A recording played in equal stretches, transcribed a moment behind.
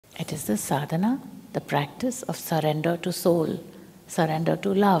It is the sadhana, the practice of surrender to soul, surrender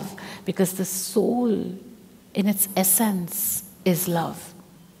to love, because the soul in its essence is love.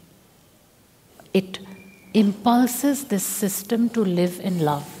 It impulses this system to live in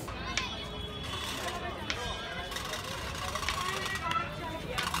love.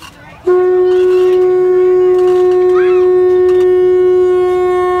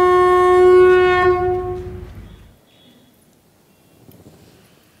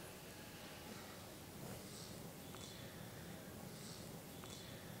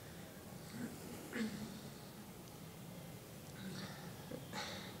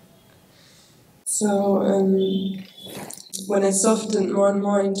 So when I soften more and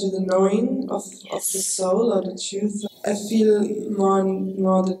more into the knowing of the soul or the truth, I feel more and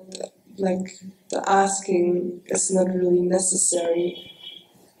more that like the asking is not really necessary,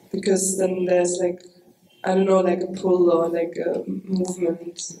 because then there's like, I don't know, like a pull or like a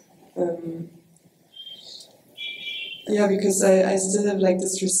movement. Yeah, because I still have like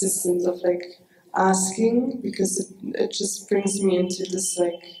this resistance of like asking, because it just brings me into this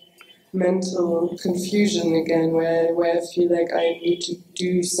like mental confusion again, where I feel like I need to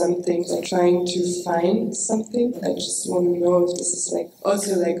do something, like trying to find something. I just want to know if this is like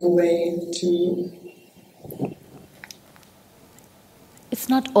also like a way to... It's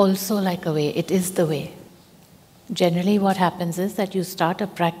not also like a way, it is the way. Generally what happens is that you start a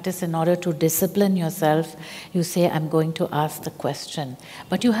practice in order to discipline yourself. You say, I'm going to ask the question.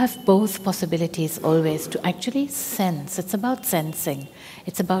 But you have both possibilities always to actually sense. It's about sensing.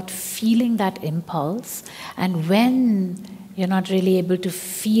 It's about feeling that impulse. And when you're not really able to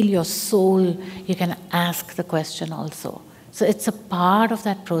feel your soul, you can ask the question also. So it's a part of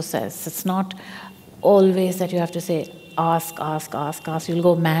that process. It's not always that you have to say, ask, ask, ask, ask. You'll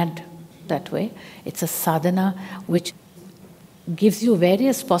go mad that way. It's a sadhana which gives you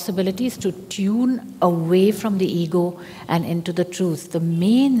various possibilities to tune away from the ego and into the truth. The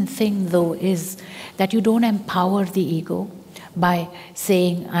main thing though is that you don't empower the ego by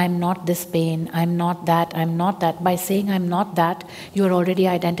saying, I'm not this pain, I'm not that, I'm not that. By saying I'm not that, you're already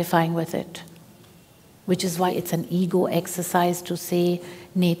identifying with it. Which is why it's an ego exercise to say,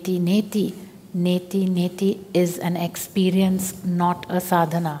 neti, neti. Neti, neti is an experience, not a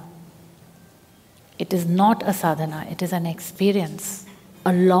sadhana. It is not a sadhana, it is an experience.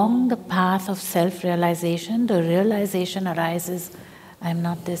 Along the path of self-realization, the realization arises, I'm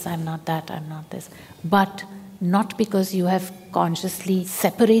not this, I'm not that, I'm not this. But not because you have consciously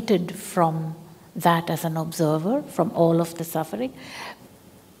separated from that as an observer, from all of the suffering,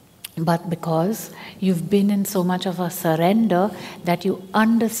 but because you've been in so much of a surrender that you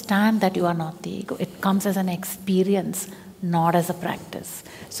understand that you are not the ego. It comes as an experience, not as a practice.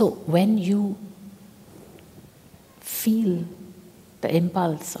 So when you feel the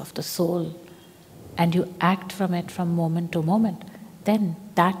impulse of the soul and you act from it from moment to moment, then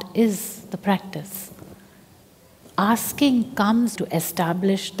that is the practice. Asking comes to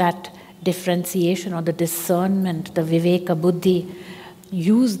establish that differentiation or the discernment, the viveka buddhi.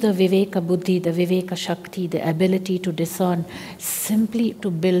 Use the viveka buddhi, the viveka shakti, the ability to discern simply to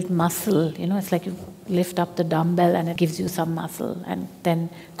build muscle. You know, it's like you lift up the dumbbell and it gives you some muscle and then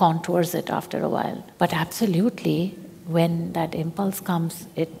contours it after a while. But absolutely, when that impulse comes,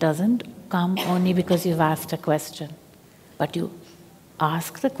 it doesn't come only because you've asked a question. But you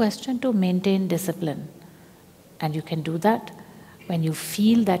ask the question to maintain discipline. And you can do that when you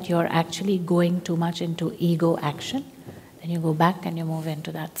feel that you're actually going too much into ego action. Then you go back and you move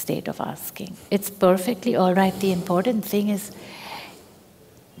into that state of asking. It's perfectly all right. The important thing is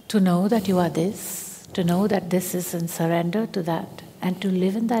to know that you are this, to know that this is in surrender to that, and to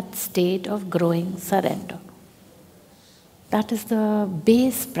live in that state of growing surrender. That is the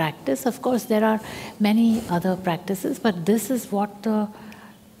base practice. Of course, there are many other practices, but this is what the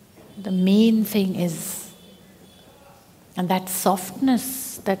main thing is. And that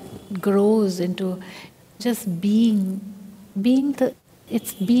softness that grows into just being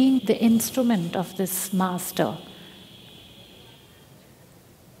the instrument of this master.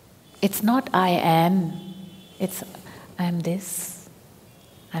 It's not I am, it's I am this,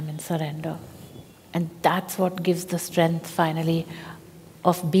 I'm in surrender. And that's what gives the strength finally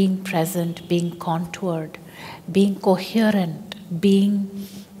of being present, being contoured, being coherent, being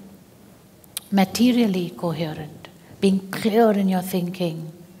materially coherent, being clear in your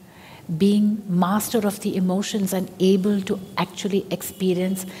thinking, being master of the emotions and able to actually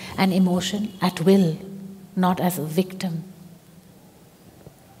experience an emotion at will, not as a victim.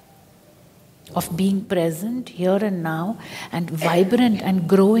 Of being present here and now and vibrant and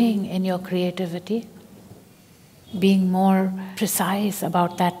growing in your creativity. being more precise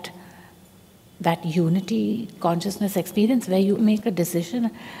about that unity consciousness experience where you make a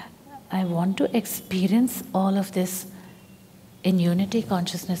decision, I want to experience all of this in unity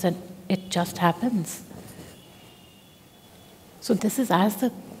consciousness, and it just happens. So this is as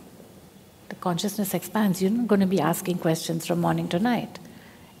the consciousness expands. You're not going to be asking questions from morning to night.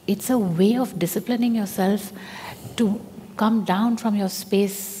 It's a way of disciplining yourself to come down from your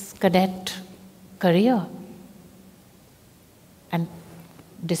space cadet career and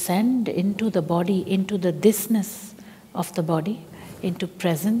descend into the body, into the thisness of the body, into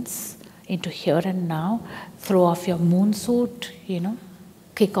presence, into here and now. Throw off your moon suit,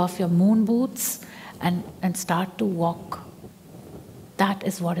 kick off your moon boots and start to walk. That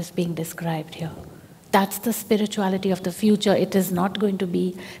is what is being described here. That's the spirituality of the future. It is not going to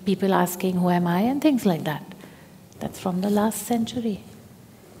be people asking, who am I, and things like that. That's from the last century.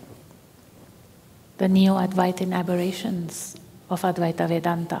 The Neo Advaitin aberrations of Advaita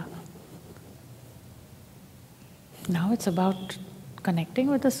Vedanta. Now it's about connecting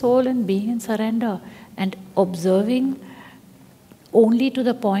with the soul and being in surrender and observing only to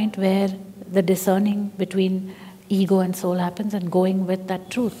the point where the discerning between ego and soul happens and going with that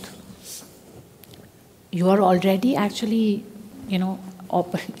truth. You are already actually,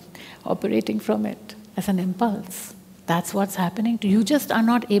 operating from it as an impulse. That's what's happening to you. You just are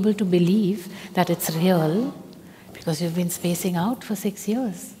not able to believe that it's real because you've been spacing out for 6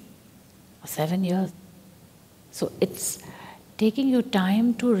 years or 7 years. So it's taking you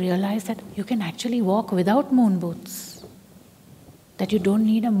time to realize that you can actually walk without moon boots, that you don't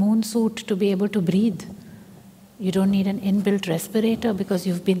need a moon suit to be able to breathe. You don't need an inbuilt respirator because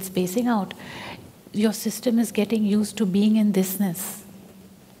you've been spacing out. Your system is getting used to being in thisness.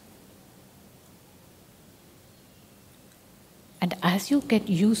 And as you get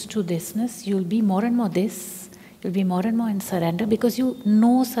used to thisness, you'll be more and more this. You'll be more and more in surrender because you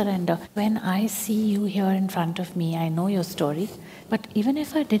know surrender. When I see you here in front of me, I know your story. But even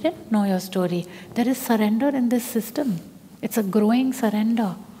if I didn't know your story, there is surrender in this system. It's a growing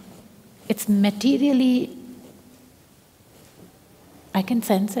surrender. It's materially, I can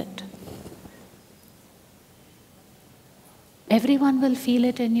sense it. Everyone will feel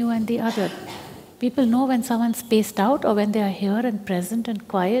it in you and the other. People know when someone's spaced out or when they are here and present and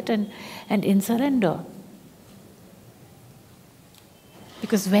quiet and in surrender.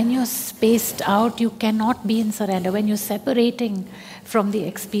 Because when you're spaced out, you cannot be in surrender. When you're separating from the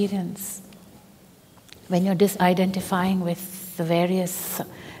experience, when you're disidentifying with the various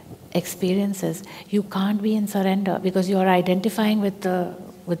experiences, you can't be in surrender because you're identifying with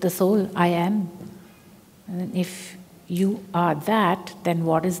the soul, I am. And if you are that, then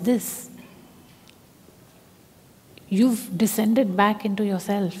what is this? You've descended back into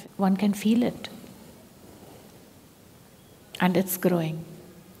yourself. One can feel it. And it's growing.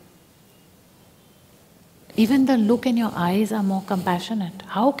 Even the look in your eyes are more compassionate.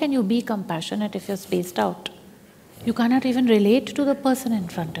 How can you be compassionate if you're spaced out? You cannot even relate to the person in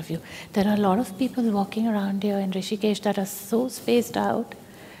front of you. There are a lot of people walking around here in Rishikesh that are so spaced out.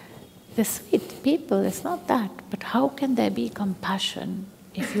 They're sweet people, it's not that. But how can there be compassion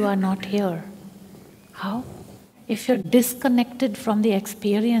if you are not here? How? If you're disconnected from the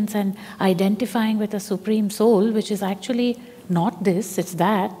experience and identifying with a Supreme Soul, which is actually not this, it's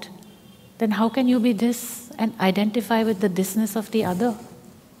that, then how can you be this and identify with the thisness of the other?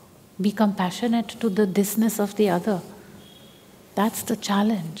 Be compassionate to the thisness of the other. That's the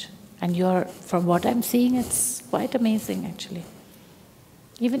challenge. And from what I'm seeing, it's quite amazing actually.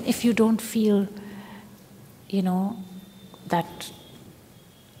 Even if you don't feel, that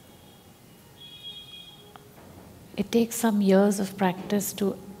it takes some years of practice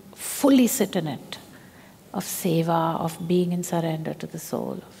to fully sit in it, of seva, of being in surrender to the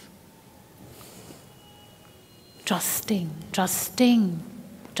soul, of trusting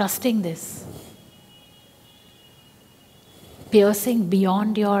this. Piercing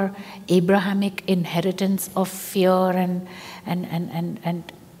beyond your Abrahamic inheritance of fear and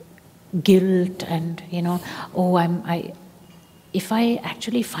guilt and, if I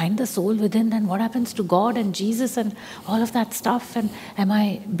actually find the soul within, then what happens to God and Jesus and all of that stuff? And am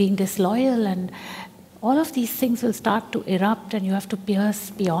I being disloyal? And all of these things will start to erupt and you have to pierce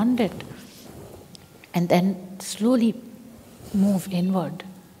beyond it. And then slowly move inward.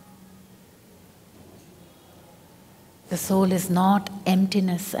 The soul is not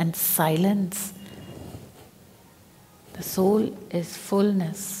emptiness and silence. The soul is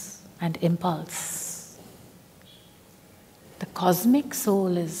fullness and impulse. The cosmic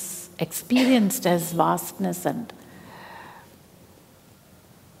soul is experienced as vastness and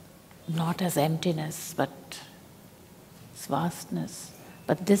not as emptiness, but this vastness.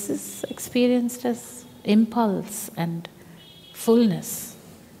 But this is experienced as impulse and fullness.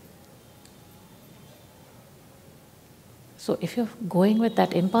 So if you're going with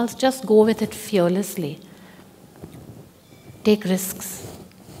that impulse, just go with it fearlessly. Take risks.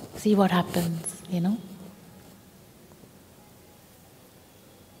 See what happens,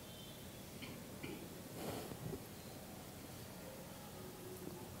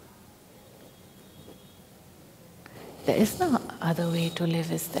 There is no other way to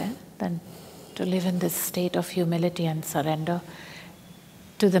live, is there, than to live in this state of humility and surrender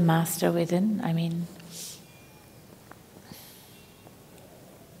to the Master within. I mean,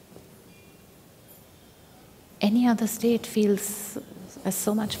 any other state feels as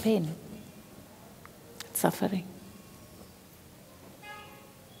so much pain, suffering.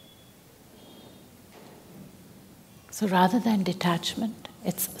 So rather than detachment,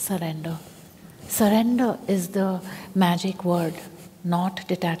 it's surrender. Surrender is the magic word, not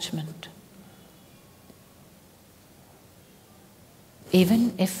detachment.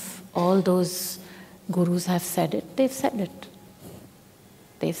 Even if all those gurus have said it, they've said it.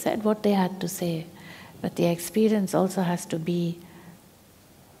 They've said what they had to say. But the experience also has to be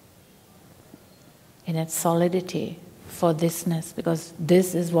in its solidity for thisness, because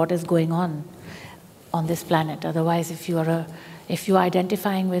this is what is going on this planet. Otherwise, if you are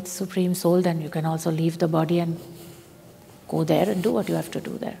identifying with Supreme Soul, then you can also leave the body and go there and do what you have to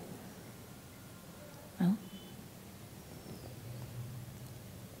do there. No?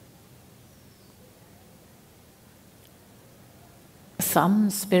 Some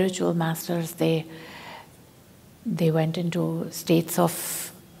spiritual masters, they went into states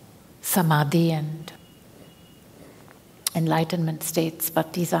of samadhi and enlightenment states,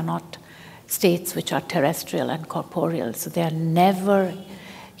 but these are not states which are terrestrial and corporeal, so they are never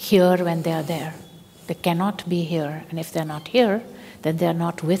here when they are there. They cannot be here, and if they are not here, then they are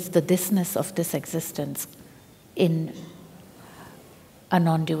not with the thisness of this existence in a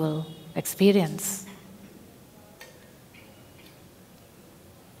non-dual experience.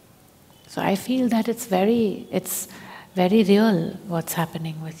 So I feel that it's very real what's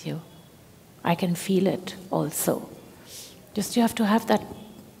happening with you. I can feel it also. Just you have to have that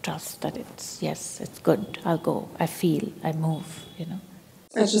trust that it's good, I'll go, I feel, I move,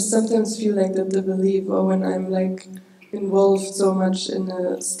 I just sometimes feel like that the belief, or when I'm like involved so much in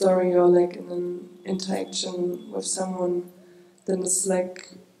a story or like in an interaction with someone, then it's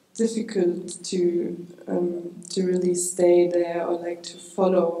like difficult to really stay there or like to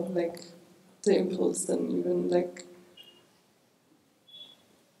follow like the impulse, then even like,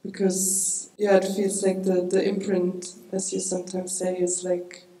 because it feels like the imprint, as you sometimes say, is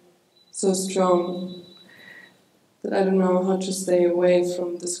like so strong that I don't know how to stay away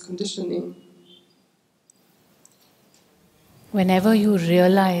from this conditioning. Whenever you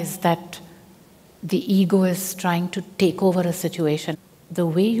realize that the ego is trying to take over a situation, the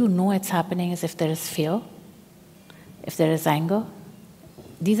way you know it's happening is if there is fear, if there is anger.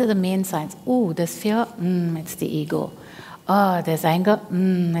 These are the main signs. Oh, there's fear, it's the ego. There's anger,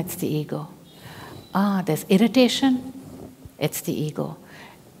 it's the ego. There's irritation, it's the ego.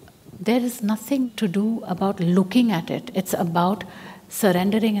 There is nothing to do about looking at it. It's about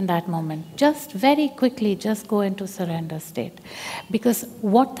surrendering in that moment. Just very quickly, just go into surrender state. Because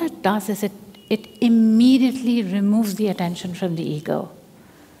what that does is it immediately removes the attention from the ego.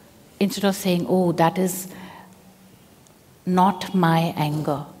 Instead of saying, oh, that is not my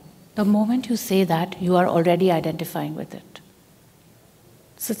anger. The moment you say that, you are already identifying with it.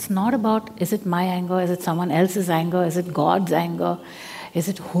 So it's not about, is it my anger, is it someone else's anger, is it God's anger, is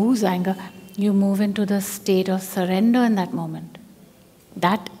it whose anger? You move into the state of surrender in that moment.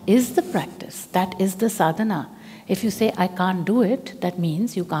 That is the practice, that is the sadhana. If you say, I can't do it, that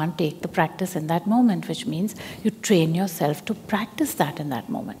means you can't take the practice in that moment, which means you train yourself to practice that in that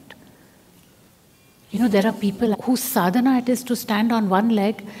moment. There are people whose sadhana it is to stand on one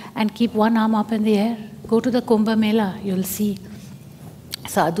leg and keep one arm up in the air. Go to the Kumbh Mela, you'll see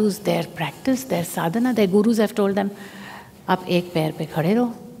sadhus, their practice, their sadhana, their gurus have told them, आप एक पैर पे खड़े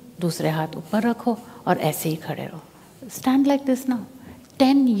रहो, दूसरे हाथ ऊपर रखो और ऐसे ही खड़े रहो. Stand like this now.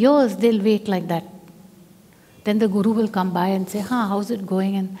 10 years they'll wait like that. Then the guru will come by and say, how's it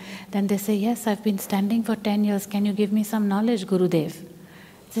going? And then they say, yes, I've been standing for 10 years. Can you give me some knowledge, Gurudev?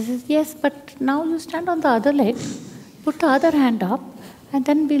 He says, yes, but now you stand on the other leg, put the other hand up, and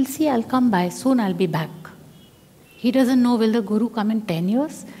then we'll see, I'll come by. Soon I'll be back. He doesn't know, will the guru come in 10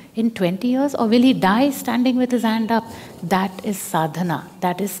 years, in 20 years, or will he die standing with his hand up? That is sadhana,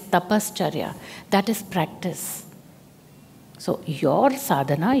 that is tapascharya, that is practice. So your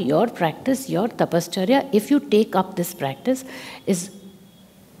sadhana, your practice, your tapascharya, if you take up this practice, is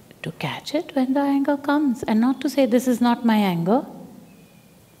to catch it when the anger comes, and not to say this is not my anger.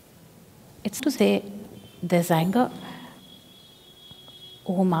 It's to say there's anger.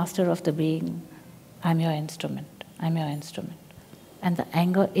 Oh, Master of the Being, I'm your instrument. I'm your instrument. And the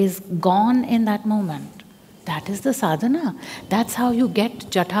anger is gone in that moment. That is the sadhana. That's how you get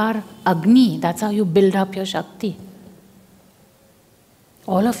Jathar Agni. That's how you build up your Shakti.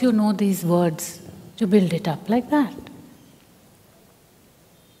 All of you know these words. You build it up like that.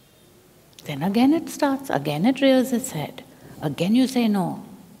 Then again it starts. Again it rears its head. Again you say no.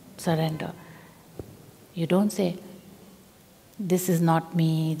 Surrender. You don't say, this is not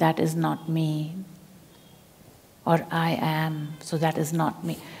me, that is not me, or I am, so that is not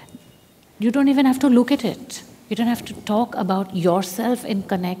me. You don't even have to look at it. You don't have to talk about yourself in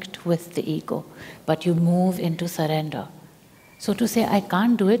connect with the ego, but you move into surrender. So to say, I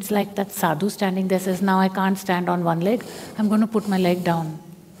can't do it, it's like that sadhu standing there says, now I can't stand on one leg, I'm going to put my leg down.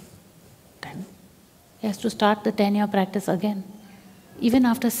 Then he has to start the 10-year practice again. Even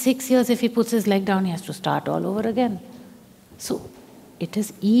after 6 years, if he puts his leg down, he has to start all over again. So it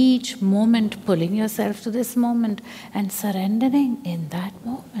is each moment pulling yourself to this moment and surrendering in that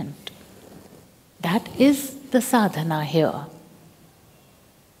moment. That is the sadhana here.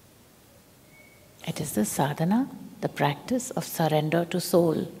 It is the sadhana, the practice of surrender to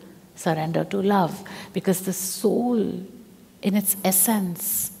soul, surrender to love, because the soul in its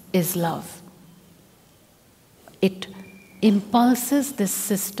essence is love. It impulses this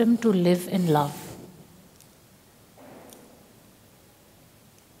system to live in love.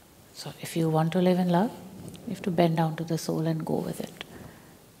 So if you want to live in love, you have to bend down to the soul and go with it.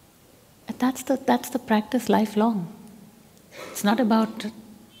 And that's the practice lifelong. It's not about,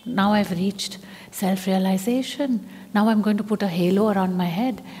 now I've reached self-realization, now I'm going to put a halo around my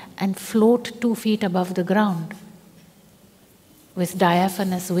head and float 2 feet above the ground with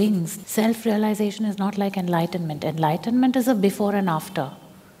diaphanous wings. Self-realization is not like enlightenment. Enlightenment is a before and after.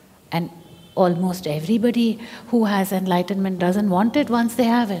 And almost everybody who has enlightenment doesn't want it once they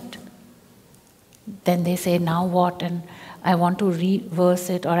have it. Then they say, now what? And I want to reverse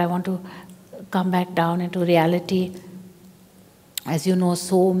it, or I want to come back down into reality. As you know,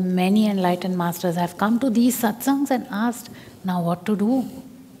 so many enlightened masters have come to these satsangs and asked, now what to do?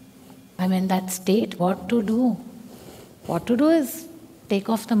 I'm in that state, what to do? What to do is take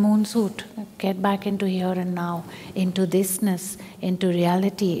off the moon suit, get back into here and now, into thisness, into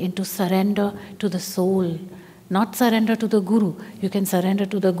reality, into surrender to the soul. Not surrender to the guru. You can surrender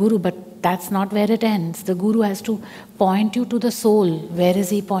to the guru, but that's not where it ends. The guru has to point you to the soul. Where is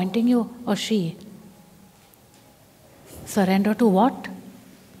he pointing you, or she? Surrender to what?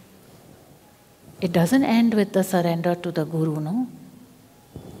 It doesn't end with the surrender to the guru, no?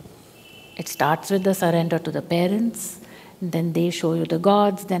 It starts with the surrender to the parents, then they show you the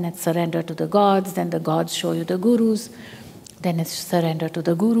gods, then it's surrender to the gods, then the gods show you the gurus, then it's surrender to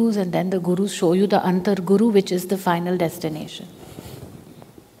the gurus, and then the gurus show you the Antar Guru, which is the final destination.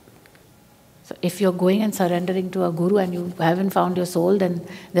 So if you're going and surrendering to a guru and you haven't found your soul, then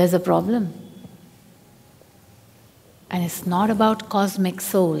there's a problem. And it's not about cosmic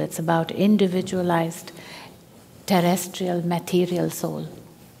soul, it's about individualized, terrestrial, material soul.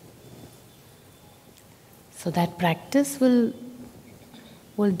 So that practice will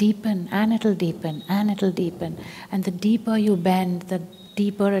deepen, and it'll deepen, and it'll deepen. And the deeper you bend, the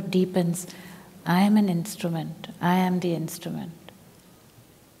deeper it deepens. I am an instrument. I am the instrument.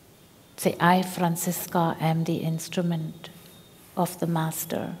 Say, I, Franziska, am the instrument of the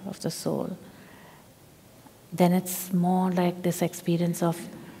master, of the soul. Then it's more like this experience of,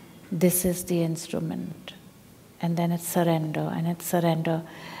 this is the instrument. And then it's surrender, and it's surrender.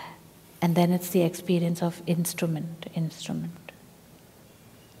 And then it's the experience of instrument.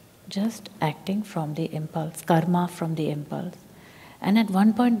 Just acting from the impulse, karma from the impulse. And at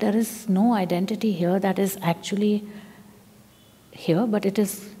one point there is no identity here that is actually here, but it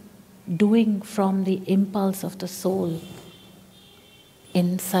is doing from the impulse of the soul,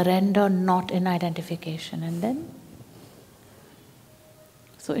 in surrender, not in identification. And then,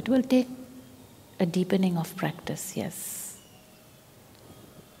 so it will take a deepening of practice, yes.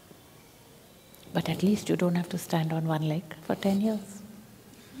 But at least you don't have to stand on one leg for 10 years.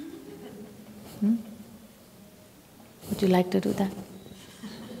 Would you like to do that?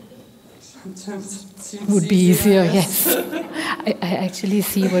 Sometimes it seems would be easier, yes. I actually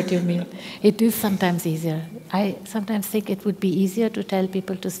see what you mean. It is sometimes easier. I sometimes think it would be easier to tell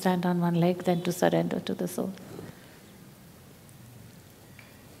people to stand on one leg than to surrender to the soul.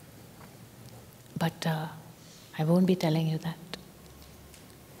 But I won't be telling you that.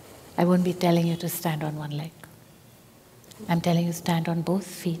 I won't be telling you to stand on one leg. I'm telling you stand on both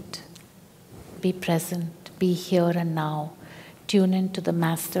feet. Be present, be here and now. Tune into the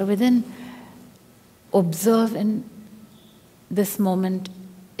Master within. Observe in this moment,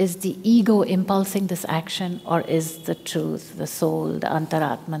 is the ego impulsing this action, or is the truth, the soul, the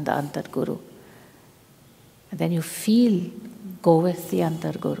Antaratman, the Antarguru? And then you feel, go with the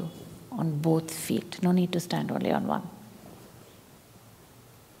Antarguru on both feet. No need to stand only on one.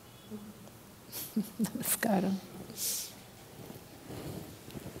 Namaskaram.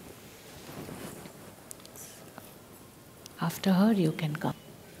 After her, you can come.